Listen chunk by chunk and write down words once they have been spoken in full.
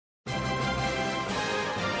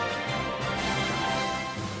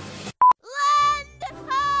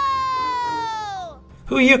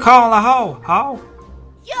Who you calling a hoe, ho?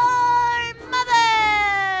 Your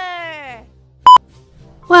mother!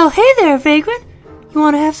 Well, hey there, Vagrant. You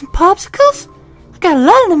want to have some popsicles? I got a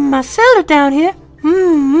lot of them in my cellar down here.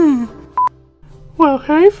 Well,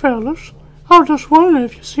 hey, fellas. I was just wondering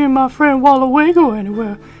if you see my friend Wallawago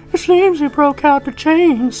anywhere. It seems he broke out the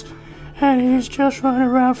chains, and he's just running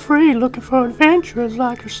around free looking for adventurers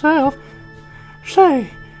like yourself. Say,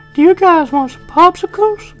 do you guys want some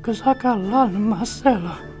popsicles? Because I got a lot in my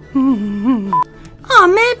cellar. Aw,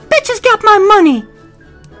 man, bitches got my money.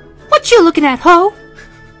 What you looking at, ho?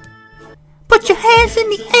 Put your hands in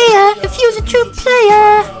the air if you's a true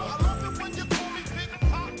player.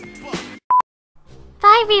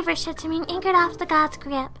 5 reaver ships remain anchored off the god's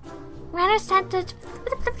grip. Runners sent to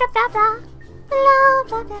blah blah blah blah blah blah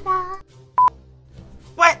blah blah blah.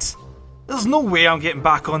 What? There's no way I'm getting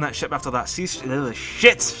back on that ship after that shit,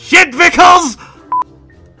 Vickers!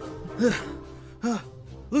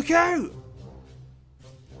 Look out!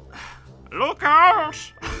 Look out!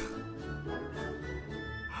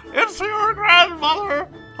 It's your grandmother!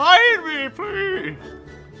 Hide me, please!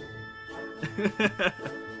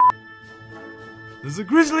 There's a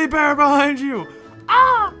grizzly bear behind you!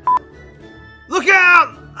 Ah! Look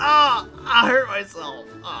out! Ah! I hurt myself!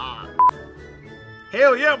 Ah!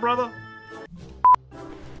 Hell yeah, brother!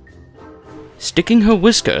 Sticking her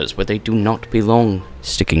whiskers where they do not belong.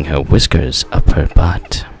 Sticking her whiskers up her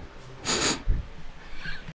butt.